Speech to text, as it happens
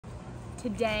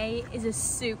Today is a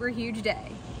super huge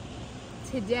day.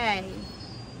 Today,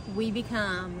 we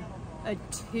become a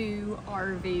 2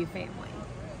 RV family.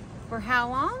 For how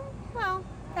long? Well,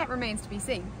 that remains to be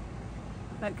seen.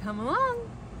 But come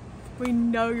along. We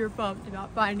know you're pumped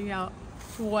about finding out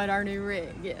what our new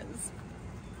rig is.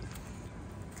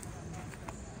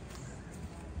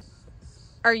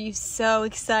 Are you so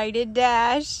excited,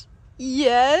 Dash?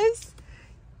 Yes?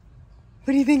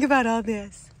 What do you think about all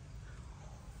this?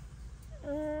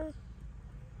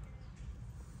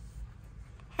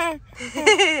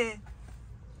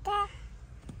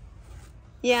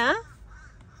 Yeah?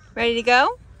 Ready to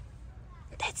go?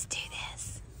 Let's do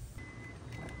this.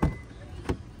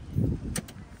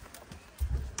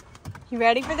 You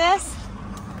ready for this?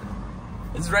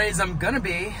 As ready as I'm gonna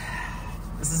be.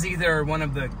 This is either one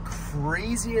of the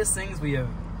craziest things we have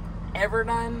ever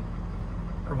done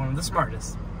or one of the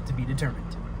smartest, to be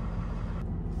determined.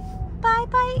 Bye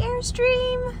bye,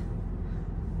 AIRSTREAM.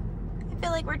 I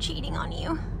feel like we're cheating on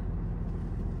you.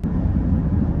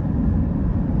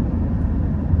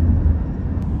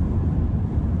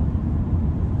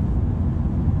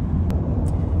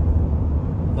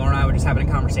 Laura and I were just having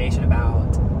a conversation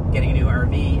about getting a new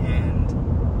RV, and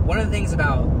one of the things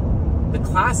about the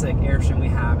classic AIRSTREAM we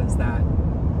have is that,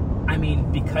 I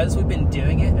mean, because we've been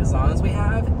doing it as long as we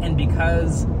have, and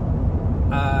because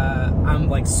I'm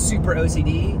like super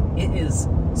OCD, it is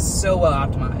so well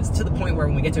optimized to the point where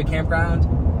when we get to a campground,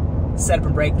 setup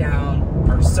and breakdown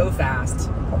are so fast.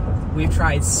 We've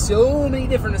tried so many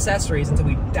different accessories until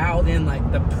we dialed in like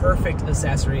the perfect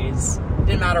accessories. It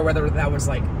didn't matter whether that was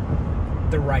like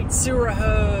the right sewer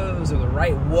hose or the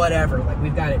right whatever. Like,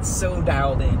 we've got it so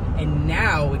dialed in, and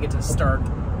now we get to start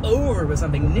over with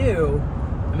something new,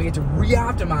 and we get to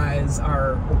re-optimize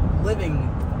our living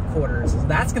quarters. So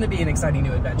that's going to be an exciting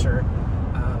new adventure,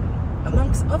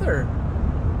 amongst other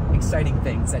exciting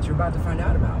things that you're about to find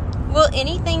out about. Will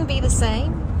anything be the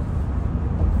same?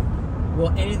 Will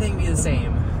anything be the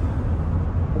same?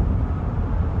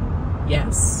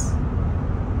 Yes.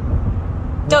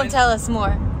 Don't tell us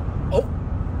more. Oh,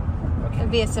 okay. It'll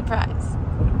be a surprise.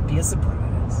 It'll be a surprise.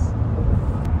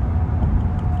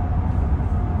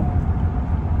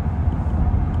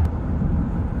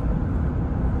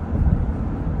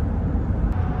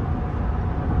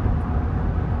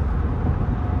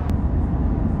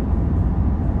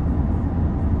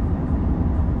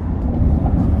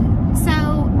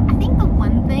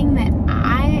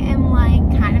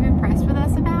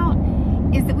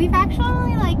 We've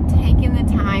actually taken the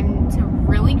time to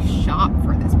really shop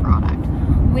for this product.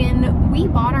 When we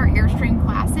bought our AIRSTREAM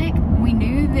Classic, we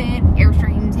knew that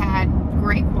AIRSTREAMs had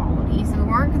great quality, so we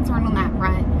weren't concerned on that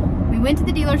front. We went to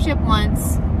the dealership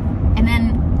once, and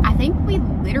then I think we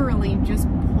literally just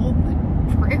pulled the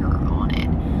trigger on it,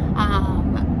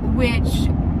 which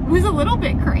was a little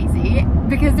bit crazy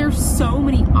because there's so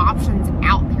many options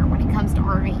out there when it comes to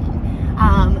RVing.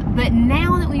 But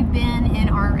now that we've been in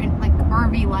our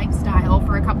RV lifestyle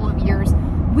for a couple of years,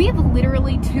 we have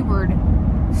literally toured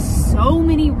so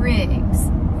many rigs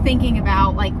thinking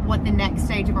about what the next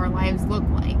stage of our lives look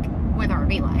like with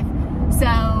RV life. So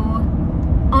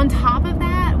on top of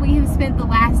that, we have spent the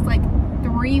last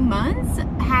 3 months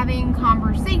having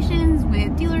conversations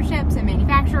with dealerships and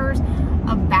manufacturers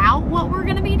about what we're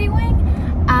going to be doing.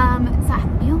 So I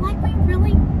feel like we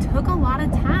really took a lot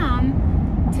of time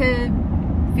to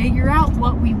figure out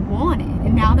what we wanted,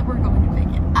 and now that we're going to pick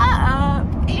it up,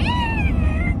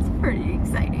 it's pretty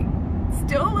exciting.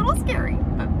 Still a little scary,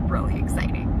 but really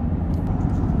exciting.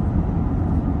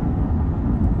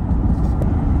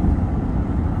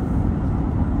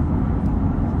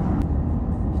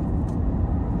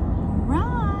 All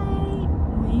right,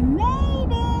 we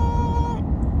made it.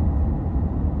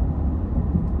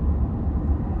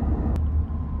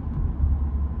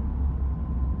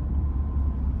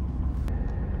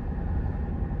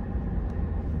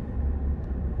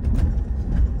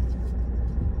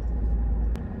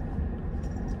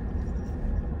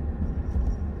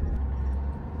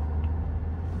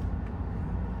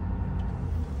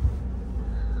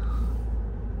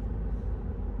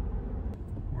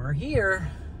 We're here.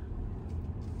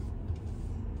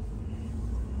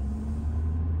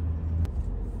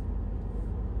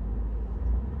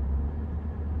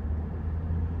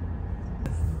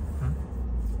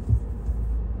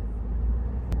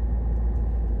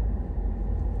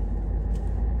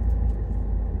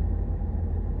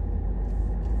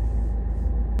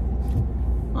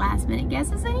 Last minute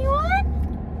guesses, anyone?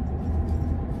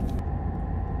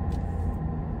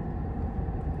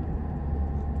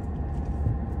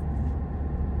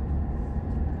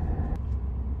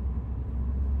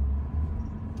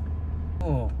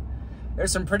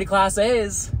 There's some pretty Class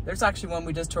A's. There's actually one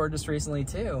we just toured just recently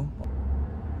too.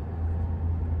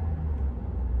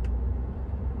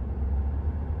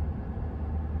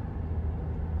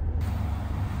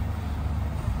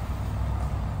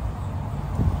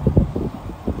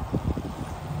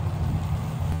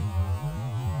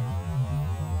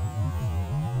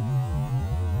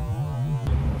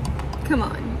 Come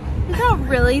on. You don't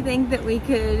really think that we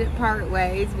could part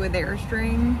ways with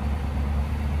AIRSTREAM?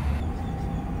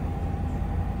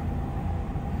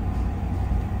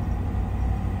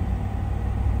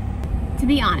 To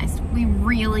be honest, we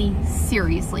really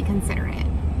seriously consider it.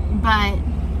 But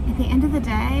at the end of the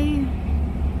day,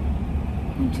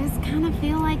 we just kind of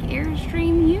feel like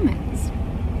AIRSTREAM humans.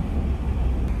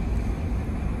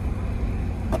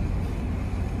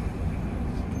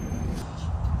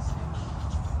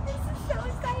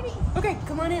 Okay,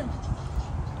 come on in.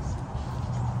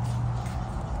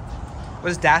 What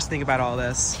does Dash think about all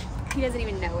this? He doesn't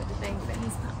even know what to think, but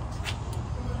he's pumped.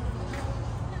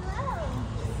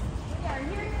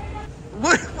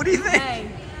 What do you think?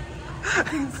 Hey, I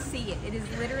can see it. It is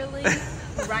literally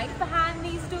right behind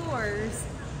these doors,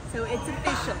 so it's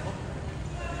official.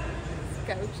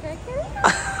 Let's go check it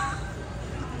out.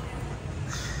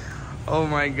 Oh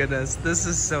my goodness, this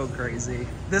is so crazy.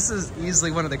 This is easily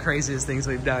one of the craziest things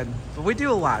we've done, but we do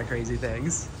a lot of crazy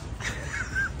things.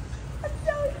 I'm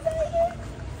so excited.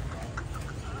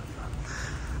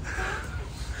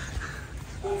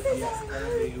 This is awesome.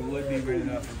 It would be ran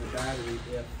up with the battery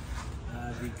if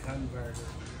the converter.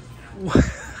 Whoa.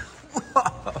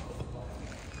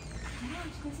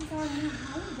 Gosh, this is our new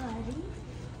home, buddy.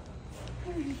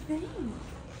 What do you think?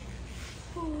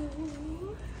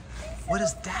 Oh, What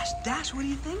is Dash, what do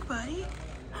you think, buddy?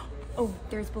 oh,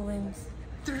 there's balloons.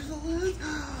 There's a lid.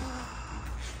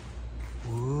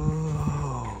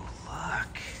 Whoa,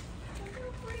 look.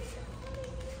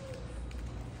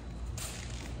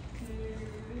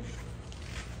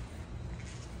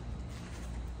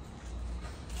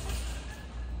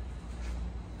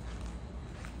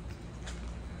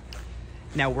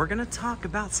 Now we're gonna talk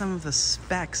about some of the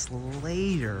specs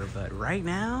later, but right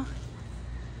now,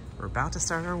 we're about to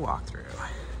start our walkthrough.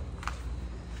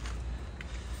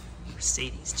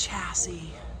 Mercedes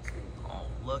chassis. Oh,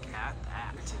 look at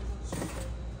that.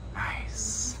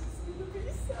 Nice.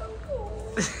 So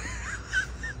cool.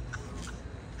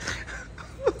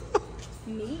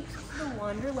 Meet the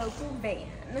Wanderlocal van.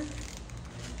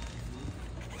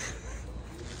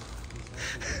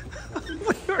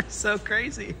 We are so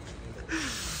crazy.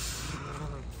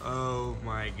 Oh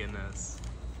my goodness.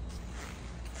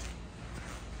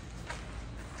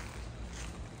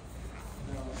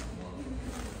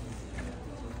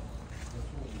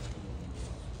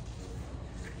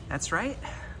 That's right,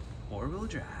 four-wheel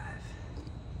drive.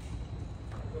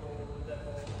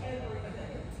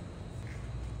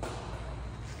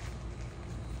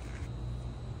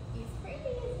 It's pretty,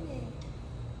 isn't it?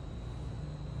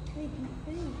 What do you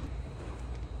think?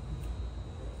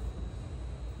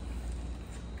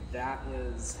 That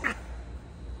is...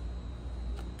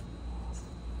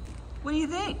 What do you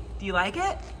think? Do you like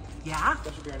it? Yeah?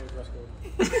 That should be our new dress code.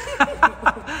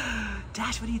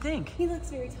 Dash, what do you think? He looks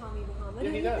very Tommy Bahama. Yeah,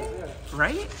 he does, yeah.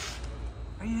 Right?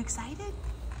 Are you excited?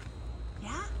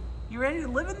 Yeah? You ready to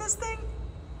live in this thing?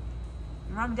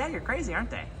 Your mom and dad are crazy, aren't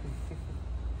they?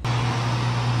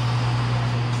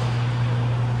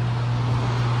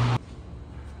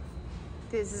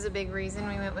 This is a big reason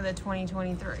we went with a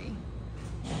 2023.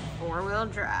 Four-wheel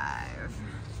drive.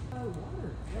 Oh,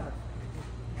 water, yeah.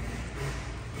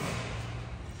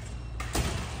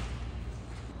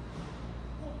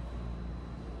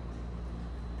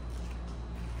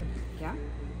 Yeah?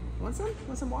 Want some?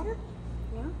 Want some water?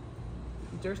 Yeah?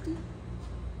 You thirsty?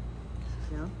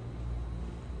 Yeah?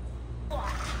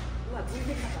 Look, we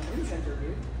picked up a wind center,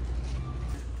 dude.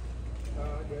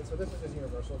 Yeah, so this is just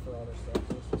universal for all their stuff.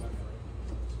 So it's just free.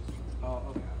 Oh,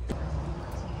 okay.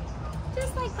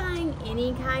 Just like buying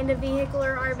any kind of vehicle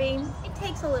or RV, it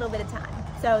takes a little bit of time.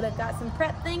 So they've got some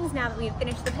prep things now that we've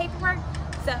finished the paperwork.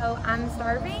 So I'm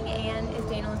starving, and as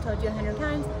Daniel has told you 100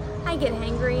 times, I get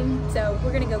hangry. So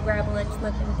we're gonna go grab lunch,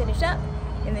 look and finish up,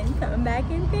 and then come back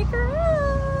and pick her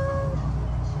up.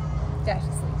 Josh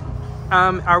is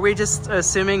sleeping. Are we just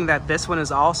assuming that this one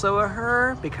is also a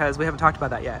her? Because we haven't talked about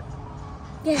that yet.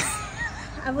 Yes,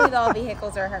 I believe all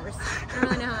vehicles are hers. I don't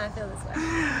really know how I feel this way.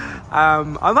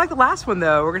 Unlike the last one,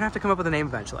 though, we're gonna have to come up with a name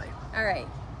eventually. All right,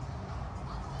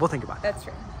 We'll think about it. that's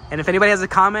true. And if anybody has a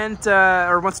comment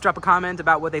or wants to drop a comment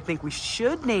about what they think we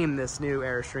should name this new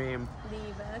AIRSTREAM,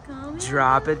 Leave a comment.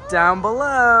 drop it down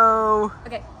below.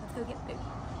 Okay, let's go get food.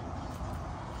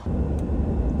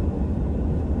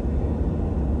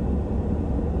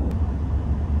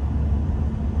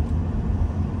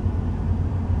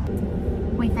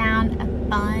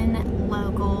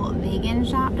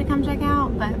 to come check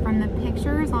out, but from the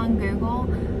pictures on Google,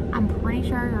 I'm pretty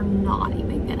sure you're not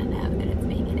even gonna know that it's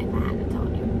vegan if I hadn't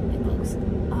told you. It looks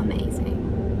amazing.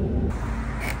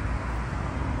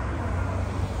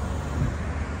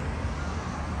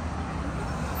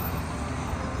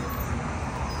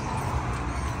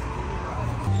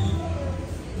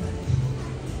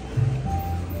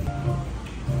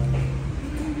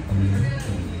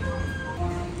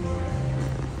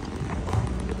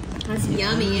 That's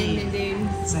yummy, isn't it,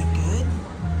 dude? Is that good?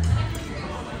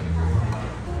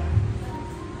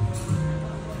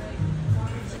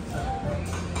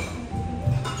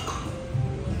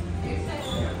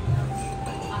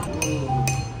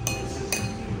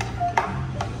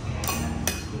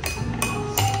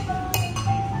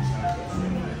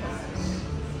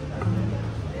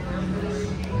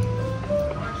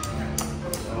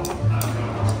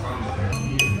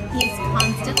 He's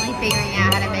constantly figuring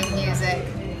out how to make music.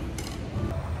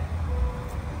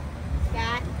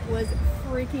 That was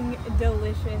freaking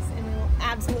delicious, and we'll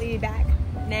absolutely be back.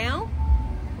 Now,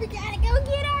 we gotta go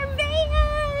get our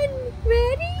van.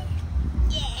 Ready?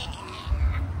 Yeah.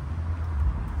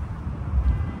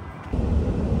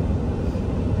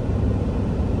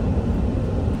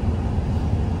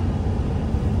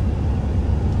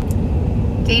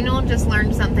 Daniel just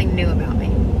learned something new about me.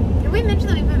 Did we mention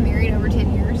that we've been married over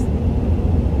 10 years?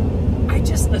 I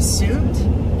just assumed,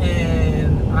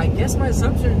 and I guess my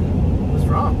assumption was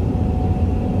wrong.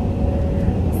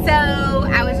 So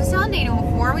I was just telling Daniel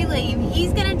before we leave,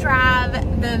 he's gonna drive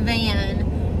the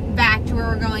van back to where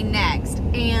we're going next,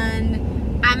 and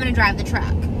I'm gonna drive the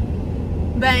truck.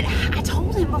 But I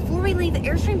told him before we leave the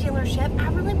Airstream dealership, I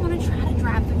really want to try to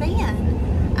drive the van.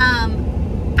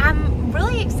 I'm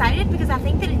really excited because I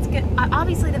think that it's good.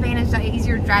 Obviously, the van is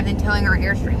easier to drive than towing our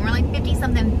Airstream. We're like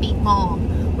 50-something feet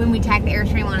long when we tack the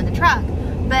Airstream onto the truck.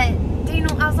 But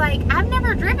Daniel, I was like, I've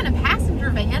never driven a passenger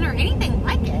van or anything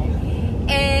like it.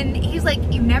 And he's like,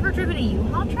 you've never driven a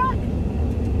U-Haul truck?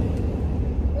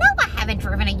 No, I haven't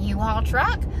driven a U-Haul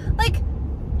truck. Like,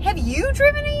 have you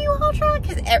driven a U-Haul truck?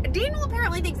 Because Daniel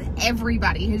apparently thinks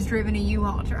everybody has driven a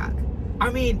U-Haul truck. I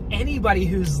mean, anybody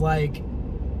who's like,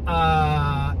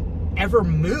 ever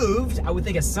moved, I would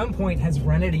think at some point has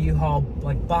rented a U-Haul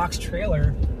like box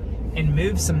trailer and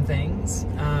moved some things.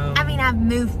 I mean, I've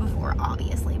moved before,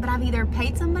 obviously, but I've either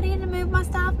paid somebody to move my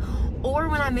stuff, or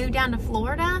when I moved down to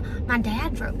Florida, my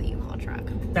dad drove the U-Haul truck.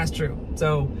 That's true.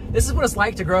 So this is what it's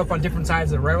like to grow up on different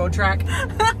sides of the railroad track.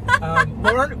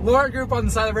 Lauren grew up on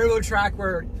the side of the railroad track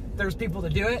where there's people to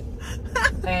do it,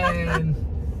 and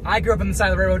I grew up on the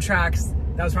side of the railroad tracks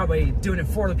that was probably doing it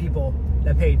for the people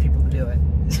that paid people to do it.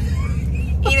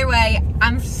 Either way,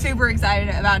 I'm super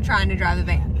excited about trying to drive the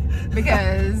van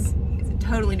because it's a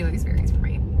totally new experience for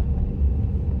me.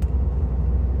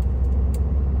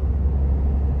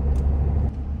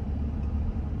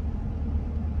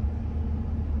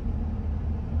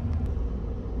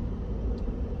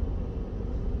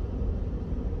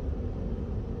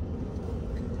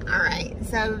 All right,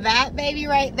 so that baby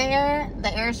right there, the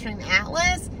Airstream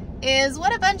Atlas, is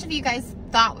what a bunch of you guys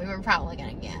thought we were probably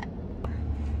gonna get.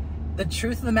 The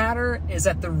truth of the matter is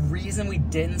that the reason we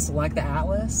didn't select the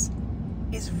Atlas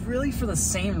is really for the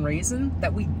same reason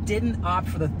that we didn't opt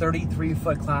for the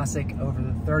 33-foot Classic over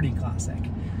the 30 Classic.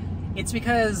 It's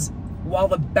because while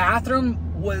the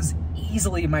bathroom was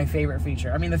easily my favorite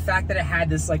feature, I mean, the fact that it had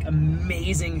this like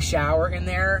amazing shower in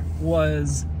there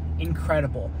was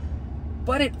incredible,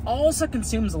 but it also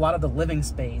consumes a lot of the living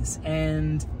space,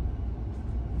 and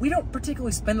we don't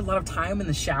particularly spend a lot of time in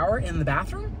the shower in the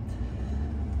bathroom.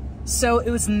 So it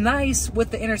was nice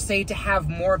with the Interstate to have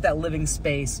more of that living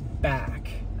space back.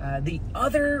 The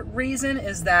other reason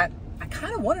is that I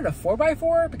kind of wanted a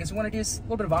 4x4 because we want to do a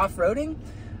little bit of off-roading.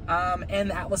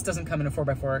 And the Atlas doesn't come in a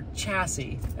 4x4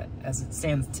 chassis as it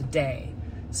stands today.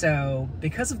 So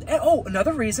because of, oh,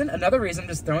 another reason, I'm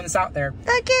just throwing this out there.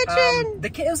 The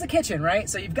kitchen! It was the kitchen, right?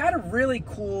 So you've got a really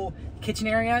cool kitchen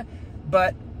area,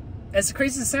 but as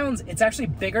crazy as it sounds, it's actually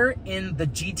bigger in the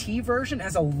GT version. It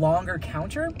has a longer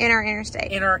counter. In our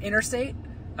Interstate. In our Interstate.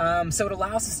 So it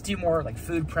allows us to do more like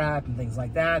food prep and things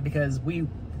like that, because we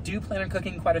do plan on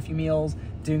cooking quite a few meals,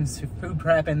 doing some food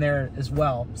prep in there as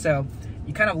well. So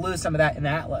you kind of lose some of that in the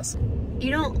Atlas.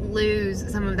 You don't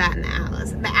lose some of that in the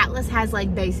Atlas. The Atlas has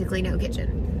like basically no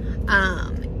kitchen.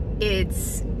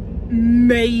 It's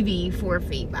maybe 4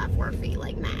 feet by 4 feet,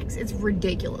 like max. It's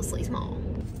ridiculously small.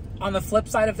 On the flip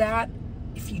side of that,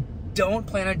 if you don't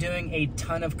plan on doing a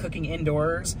ton of cooking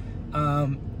indoors,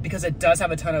 because it does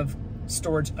have a ton of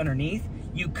storage underneath,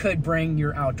 you could bring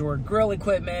your outdoor grill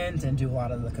equipment and do a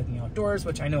lot of the cooking outdoors,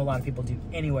 which I know a lot of people do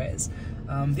anyways.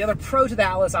 The other pro to the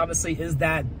Atlas, obviously, is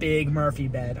that big Murphy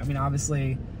bed. I mean,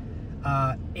 obviously,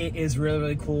 it is really,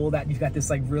 really cool that you've got this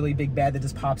like really big bed that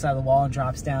just pops out of the wall and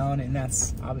drops down, and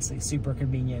that's obviously super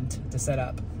convenient to set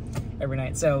up every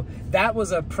night. So that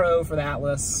was a pro for the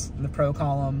Atlas in the pro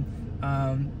column.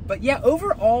 But yeah,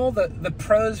 overall, the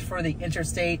pros for the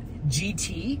Interstate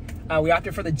GT, we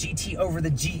opted for the GT over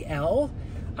the GL.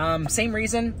 Same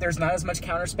reason, there's not as much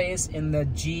counter space in the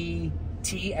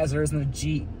GT as there is in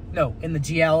the in the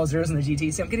GL as there is in the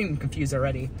GT. See, I'm getting confused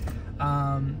already.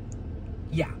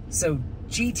 Yeah, so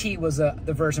GT was the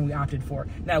version we opted for.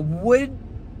 Now, would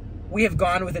we have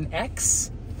gone with an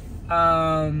X?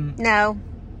 No.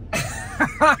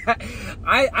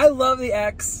 I love the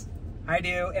X. I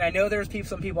do, and I know there's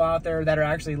some people out there that are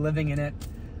actually living in it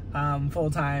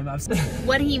full time.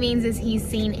 What he means is he's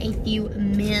seen a few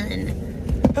men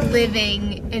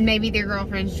living, and maybe their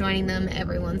girlfriends joining them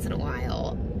every once in a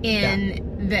while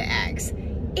in the X.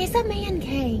 It's a man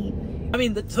cave. I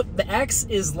mean, the X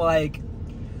is like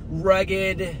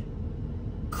rugged,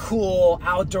 cool,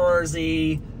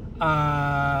 outdoorsy,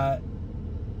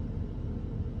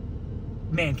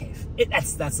 man cave.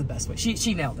 That's the best way.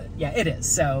 She nailed it. Yeah, it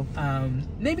is. So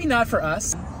maybe not for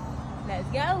us. Let's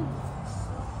go.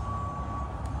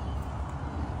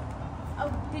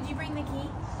 Oh, did you bring the key?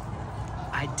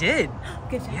 I did.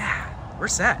 Good job. Yeah, we're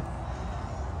set.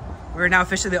 We're now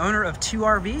officially the owner of 2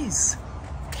 RVs.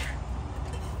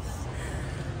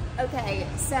 Okay,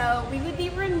 so we would be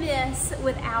remiss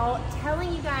without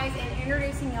telling you guys and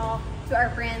introducing y'all to our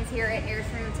friends here at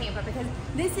AIRSTREAM Tampa, because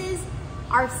this is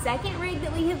our second rig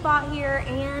that we have bought here,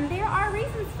 and there are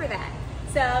reasons for that.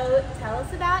 So tell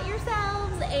us about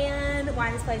yourselves and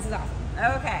why this place is awesome.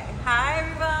 Okay, hi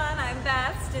everyone, I'm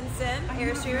Beth Stinson,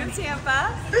 AIRSTREAM in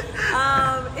Tampa.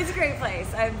 It's a great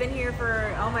place. I've been here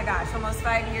for, oh my gosh, almost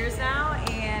 5 years now,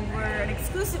 and we're an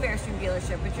exclusive AIRSTREAM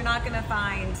dealership, but you're not gonna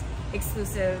find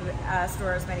exclusive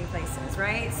stores many places,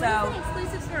 right? What does an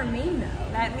exclusive store mean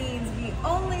though? That means we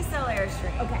only sell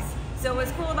AIRSTREAM. Okay. So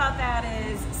what's cool about that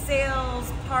is sales,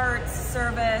 parts,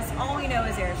 service, all we know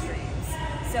is AIRSTREAMs.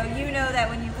 So you know that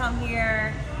when you come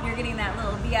here, you're getting that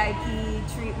little VIP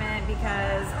treatment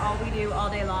because all we do all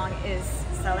day long is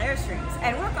sell AIRSTREAMs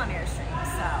and work on AIRSTREAMs.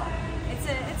 So it's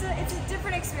a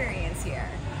different experience here.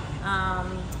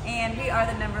 And we are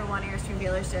the #1 AIRSTREAM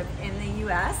dealership in the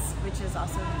US, which is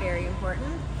also very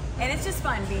important. And it's just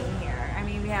fun being here. I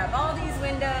mean, we have all these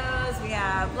windows, we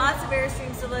have lots of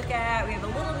AIRSTREAMs to look at, we have a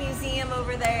little museum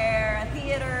over there, a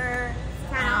theater,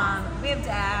 we have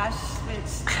Dash,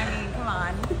 which, I mean, come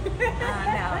on.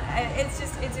 No,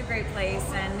 it's a great place,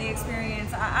 and the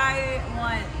experience, I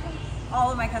want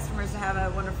all of my customers to have a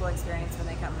wonderful experience when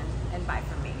they come and buy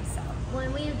from me, so. Well,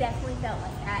 and we have definitely felt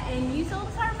like that. And you sold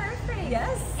us our first rig.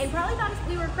 Yes. And probably thought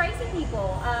we were crazy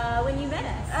people when you met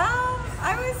us.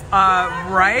 I was.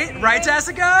 Right,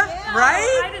 Jessica? Yeah.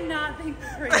 Right? I did not think we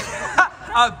were crazy.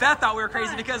 Beth thought we were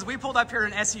crazy because we pulled up here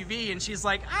in an SUV, and she's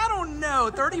like, I don't know,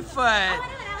 30 foot. Oh, I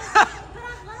know, but I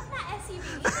love that SUV. You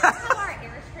just have our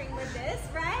AIRSTREAM with this,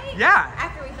 right? Yeah.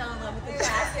 After we fell in love with the It was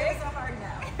classic. a hard no.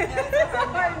 It was a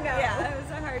hard no. Yeah, it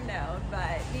was a hard no,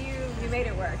 but you made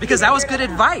it work. Because You that was figured good it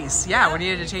out. advice. Yeah, Yep, we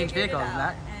needed to you change figured it vehicles.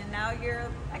 out. And now you're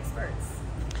experts.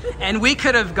 And we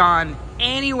could have gone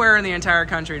anywhere in the entire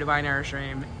country to buy an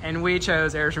AIRSTREAM, and we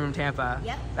chose AIRSTREAM Tampa.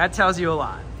 Yep. That tells you a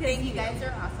lot. Thank you guys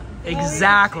are awesome.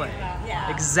 Exactly. Yeah.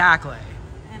 Exactly.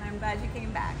 And I'm glad you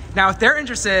came back. Now, if they're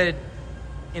interested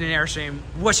in an AIRSTREAM,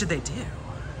 what should they do?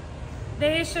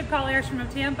 They should call AIRSTREAM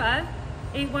of Tampa,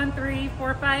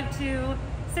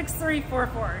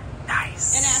 813-452-6344.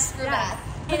 Nice. And ask for Beth.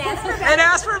 And ask for And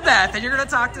ask for Beth, and you're going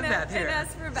to talk to Beth And here.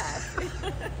 ask for Beth.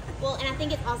 Well, and I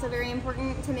think it's also very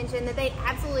important to mention that they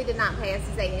absolutely did not pay us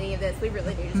to say any of this. We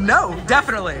really do. Just No,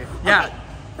 definitely. Yeah. Okay,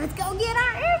 let's go get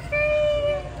our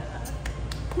AIRSTREAM.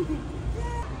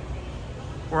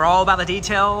 We're all about the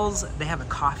details. They have a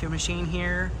coffee machine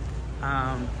here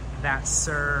that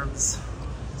serves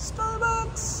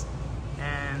Starbucks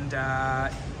and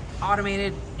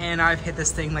automated. And I've hit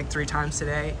this thing like 3 times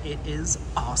today. It is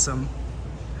awesome.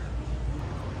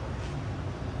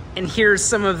 And here's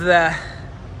some of the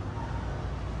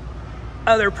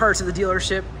other parts of the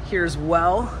dealership here as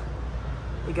well.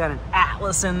 You got an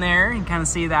Atlas in there, you can kind of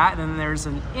see that. And then there's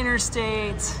an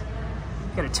Interstate.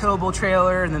 Got a towable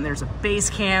trailer, and then there's a base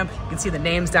camp. You can see the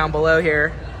names down below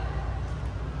here.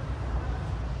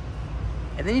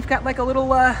 And then you've got like a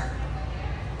little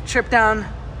trip down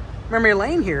memory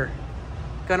lane here.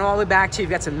 Going all the way back to,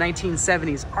 you've got some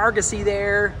 1970s Argosy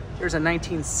there. There's a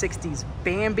 1960s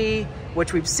Bambi,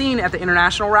 which we've seen at the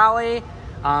International Rally.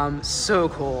 So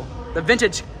cool. The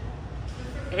vintage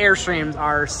Airstreams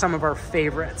are some of our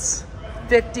favorites.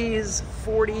 50s,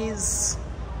 40s,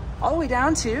 all the way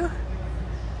down to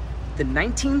the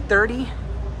 1930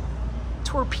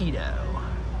 Torpedo.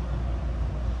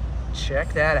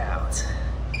 Check that out.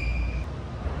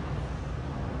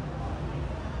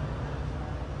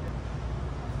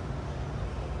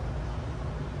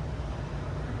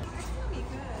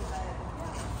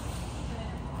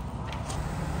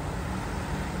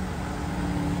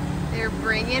 They're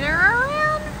bringing her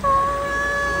around for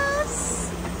us.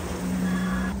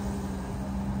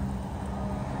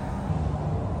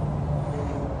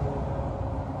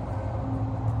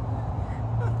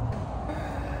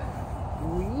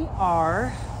 We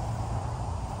are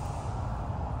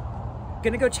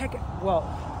gonna go check it. Well,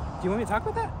 do you want me to talk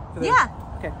about that? Yeah.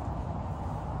 Okay.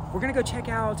 We're gonna go check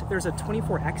out, there's a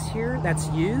 24X here that's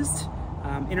used,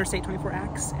 Interstate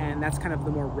 24X, and that's kind of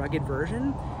the more rugged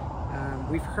version.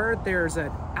 We've heard there's an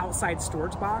outside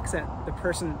storage box that the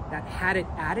person that had it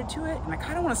added to it, and I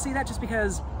kind of want to see that just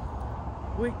because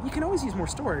you can always use more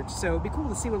storage, so it'd be cool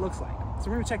to see what it looks like. So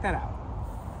we're gonna check that out.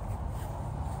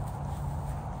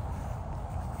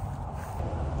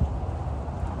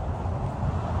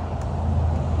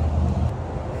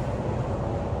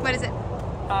 What is it?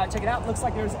 Check it out. Looks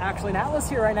like there's actually an Atlas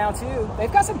here right now too.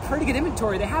 They've got some pretty good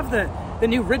inventory. They have the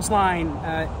new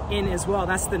Ridgeline in as well.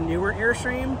 That's the newer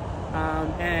Airstream.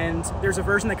 And there's a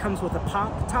version that comes with a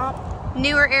pop top.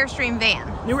 Newer Airstream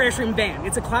van. Newer Airstream van.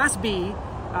 It's a Class B.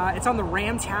 It's on the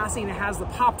Ram chassis and it has the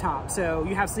pop top. So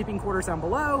you have sleeping quarters down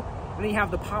below and then you have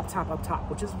the pop top up top,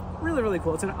 which is really, really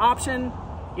cool. It's an option.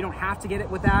 You don't have to get it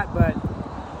with that, but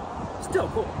still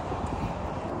cool.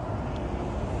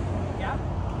 Yeah.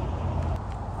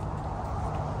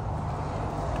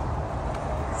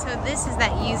 So this is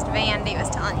that used van Dave was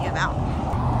telling you about.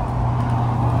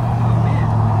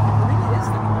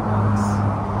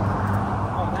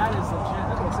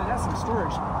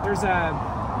 Storage. There's a ladder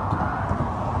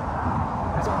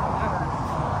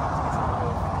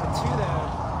to the.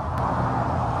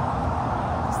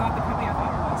 It's not the company I thought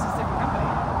it was. It's a different company.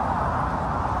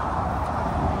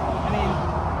 I mean,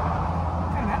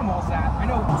 what kind of animal is that? I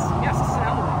know. Yes, it's an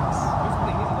Albatross. There's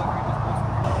really easy to look at.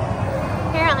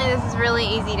 Apparently this is really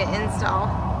easy to install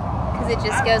because it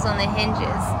just goes on the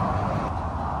hinges.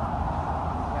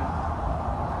 Yeah.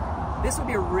 This would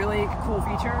be a really cool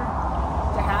feature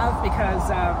to have because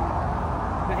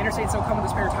the Interstates don't come with a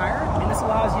spare tire, and this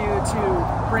allows you to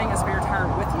bring a spare tire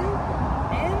with you,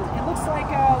 and it looks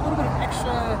like a little bit of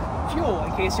extra fuel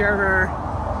in case you're ever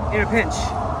in a pinch.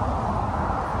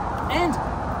 And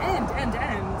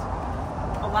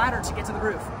a ladder to get to the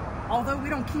roof. Although we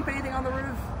don't keep anything on the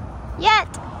roof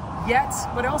Yet,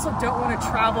 but I also don't want to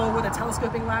travel with a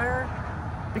telescoping ladder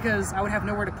because I would have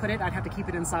nowhere to put it. I'd have to keep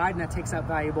it inside, and that takes up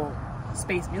valuable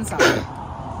space inside.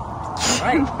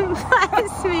 Right.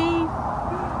 bless me.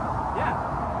 Yeah.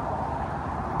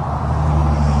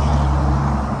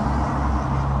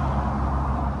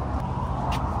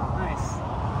 Nice.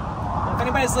 Well, if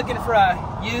anybody's looking for a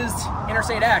used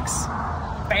Interstate X,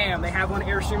 bam, they have one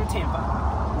Airstream in Tampa.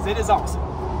 'Cause it is awesome.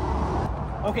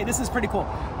 Okay, this is pretty cool.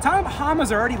 Tommy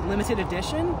Bahama's already limited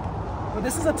edition, but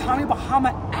this is a Tommy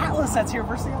Bahama Atlas that's here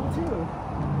for sale too.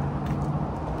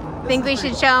 Think we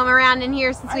should show them around in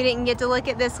here since we didn't get to look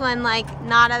at this one like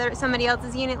somebody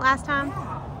else's unit last time? Yeah.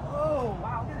 Oh,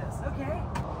 wow, look at this. Okay.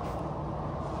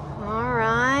 All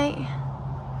right.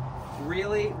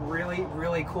 Really, really,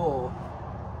 really cool.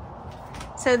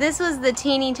 So this was the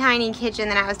teeny tiny kitchen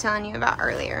that I was telling you about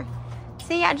earlier.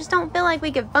 See, I just don't feel like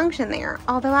we could function there.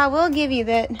 Although I will give you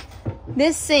that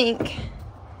this sink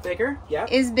Bigger? Yeah.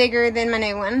 is bigger than my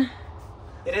new one.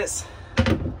 It is.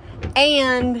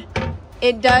 And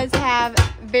it does have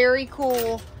very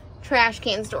cool trash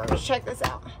can storage. Check this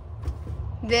out.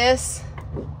 This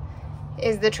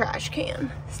is the trash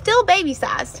can. Still baby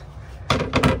sized,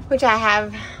 which I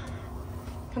have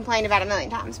complained about a million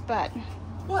times, but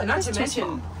Well, not to too mention,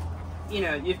 small. you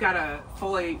know, you've got a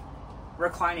fully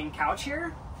reclining couch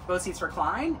here. Both seats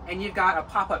recline, and you've got a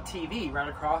pop-up TV right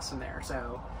across from there.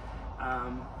 So, I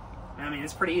mean,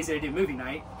 it's pretty easy to do movie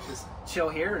night. Just chill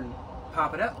here and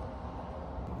pop it up.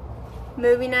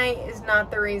 movie night is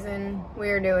not the reason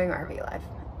we're doing RV life.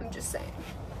 I'm just saying.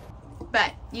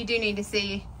 But you do need to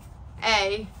see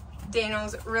A,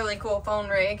 Daniel's really cool phone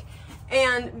rig,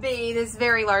 and B, this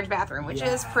very large bathroom, which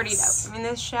is pretty dope. I mean,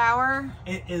 this shower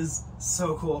It is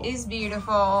so cool. is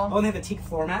beautiful. Oh, and they have the teak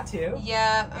floor mat too.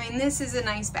 Yeah, I mean, this is a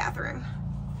nice bathroom.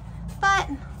 But,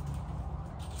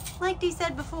 like Dee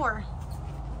said before,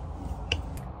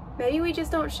 maybe we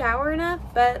just don't shower enough,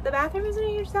 but the bathroom isn't a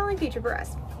huge selling feature for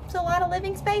us. It's a lot of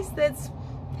living space that's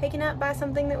taken up by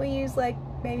something that we use like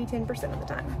maybe 10% of the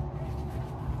time.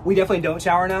 We definitely don't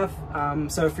shower enough.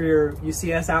 So if you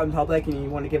see us out in public and you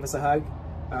want to give us a hug,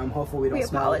 hopefully we don't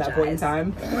smell at that point in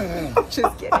time.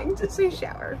 Just kidding. Just we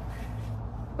shower.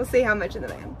 We'll see how much in the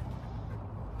van.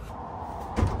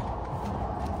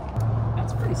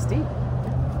 That's pretty steep.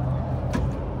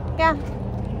 Yeah.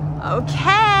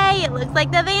 Okay, it looks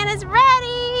like the van is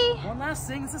ready. One last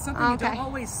thing, this is something you don't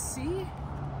always see.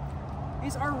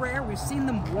 These are rare. We've seen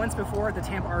them once before at the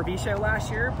Tampa RV show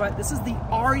last year, but this is the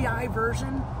REI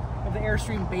version of the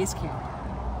AIRSTREAM base camp.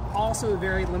 Also a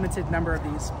very limited number of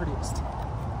these produced.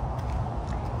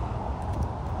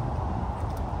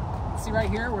 See right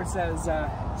here where it says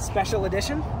special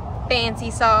edition?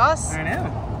 Fancy sauce. I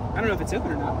know. I don't know if it's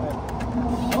open or not, but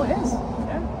oh, it is.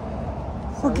 Yeah.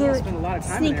 So We'll give spend a lot of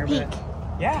time sneak in there, peek. but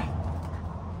yeah.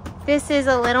 This is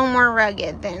a little more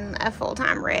rugged than a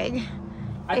full-time rig,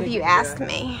 if you ask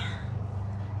me.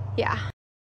 Yeah.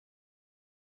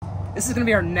 This is gonna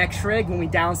be our next rig when we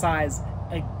downsize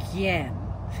again.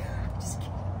 Just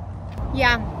kidding.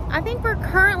 Yeah, I think we're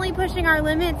currently pushing our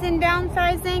limits in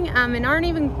downsizing and aren't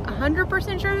even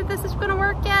 100% sure that this is gonna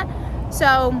work yet.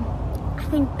 So I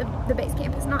think the base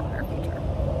camp is not in our future.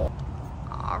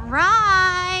 All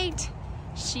right,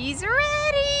 she's ready.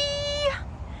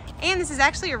 And this is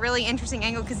actually a really interesting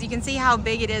angle because you can see how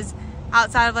big it is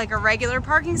outside of like a regular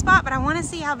parking spot, but I want to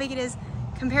see how big it is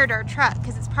compared to our truck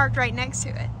because it's parked right next to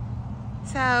it.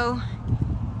 So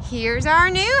here's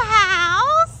our new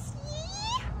house.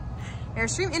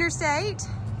 AIRSTREAM Interstate.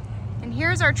 And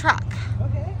here's our truck.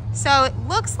 Okay. So it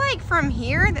looks like from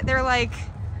here that they're like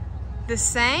the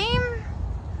same,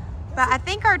 but I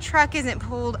think our truck isn't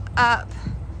pulled up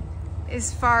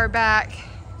as far back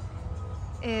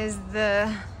as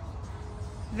the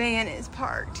van is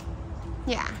parked.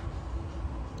 Yeah.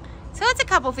 So it's a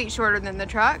couple feet shorter than the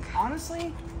truck.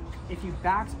 Honestly, if you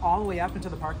backed all the way up into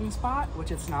the parking spot,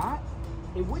 which it's not,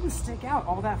 it wouldn't stick out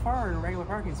all that far in a regular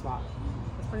parking spot.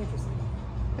 That's pretty interesting.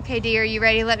 Okay, D, are you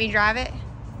ready to let me drive it?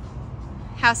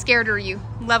 How scared are you?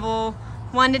 Level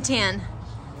 1 to 10.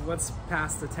 What's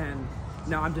past the 10?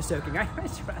 No, I'm just joking. I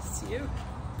trust you.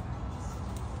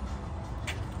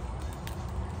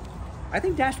 I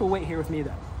think Dash will wait here with me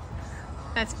though.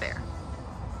 That's fair.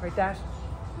 Right, Dash?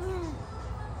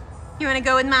 You want to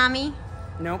go with mommy?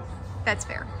 Nope. That's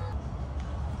fair.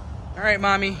 All right,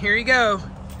 mommy, here you go.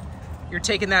 You're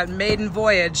taking that maiden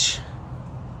voyage.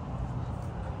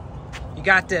 You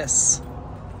got this.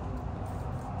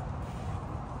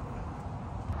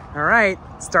 All right,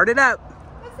 start it up.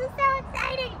 This is so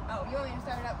exciting. Oh, you want me to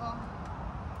start it up,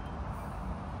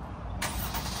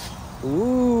 Paul?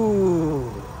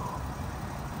 Ooh.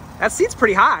 That seat's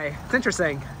pretty high. It's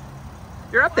interesting.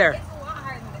 You're up there. It's a lot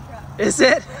higher than the truck. Is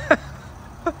it?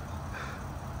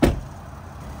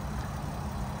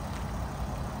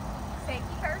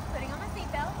 Safety first, putting on my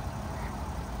seatbelt.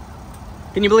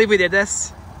 Can you believe we did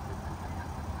this?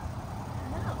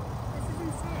 No, this is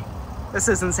insane. This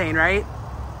is insane, right?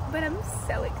 But I'm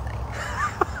so excited.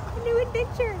 A new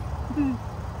adventure.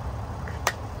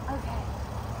 Okay.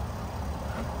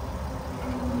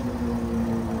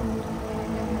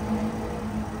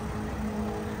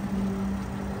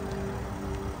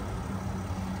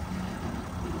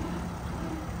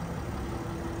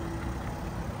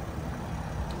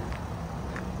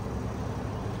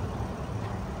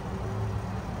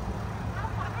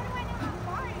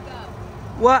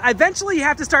 Well, eventually you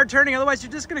have to start turning, otherwise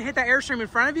you're just gonna hit that AIRSTREAM in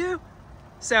front of you.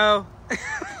 So,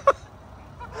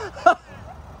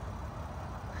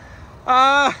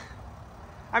 I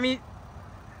mean,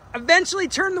 eventually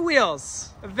turn the wheels,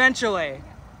 eventually.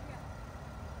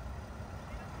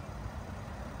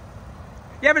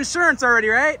 You have insurance already,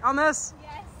 right, on this?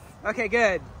 Yes. Okay,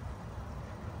 good.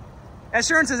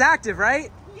 Insurance is active,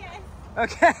 right? Yes.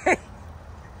 Okay.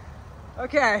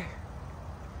 Okay.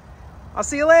 I'll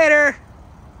see you later.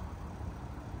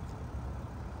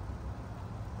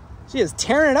 She is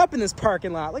tearing it up in this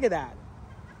parking lot. Look at that.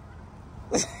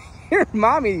 Your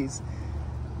mommy's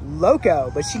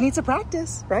loco, but she needs to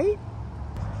practice, right?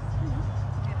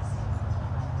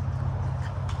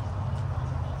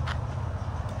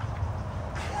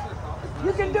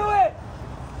 You can do it.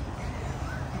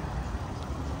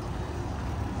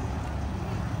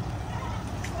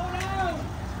 Slow down.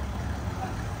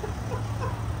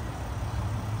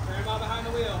 Grandma behind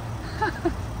the wheel.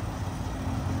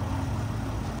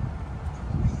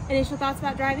 Initial thoughts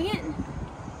about driving it?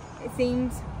 It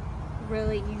seems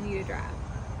really easy to drive.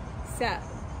 So,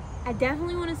 I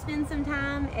definitely want to spend some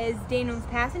time as Daniel's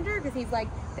passenger because he's like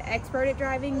the expert at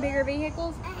driving bigger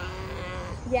vehicles.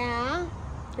 Yeah,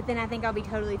 but then I think I'll be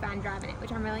totally fine driving it,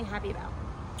 which I'm really happy about.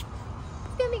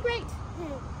 It's gonna be great.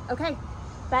 Okay,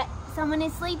 but someone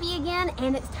is sleepy again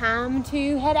and it's time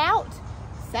to head out.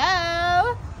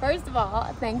 So, first of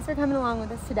all, thanks for coming along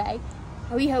with us today.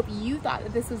 We hope you thought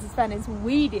that this was as fun as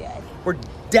we did. We're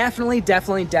definitely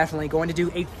going to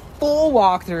do a full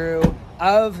walkthrough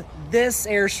of this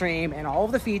Airstream and all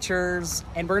of the features,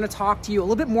 and we're going to talk to you a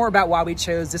little bit more about why we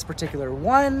chose this particular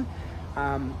one,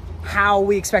 how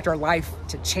we expect our life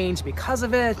to change because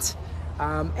of it,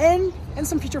 and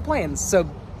some future plans. So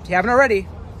if you haven't already,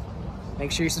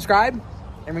 make sure you subscribe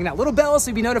and ring that little bell so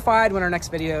you'll be notified when our next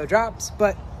video drops.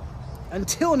 But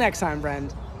until next time,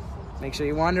 friend, make sure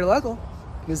you wander local,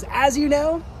 because as you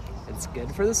know, it's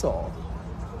good for the soul.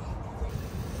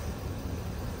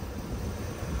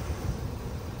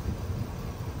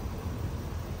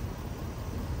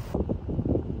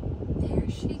 There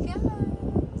she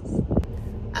goes.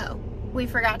 Oh, we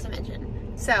forgot to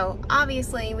mention. So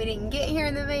obviously we didn't get here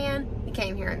in the van, we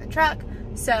came here in the truck.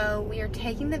 So we are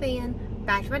taking the van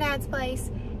back to my dad's place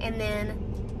and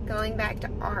then going back to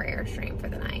our Airstream for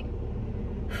the night.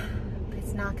 But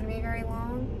it's not gonna be very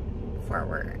long before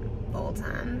we're full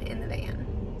time in the van.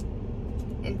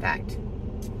 In fact,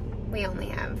 we only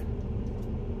have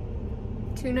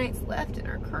 2 nights left in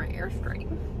our current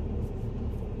Airstream.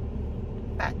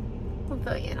 But we'll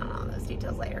fill you in on all those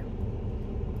details later.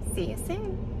 See you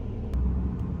soon.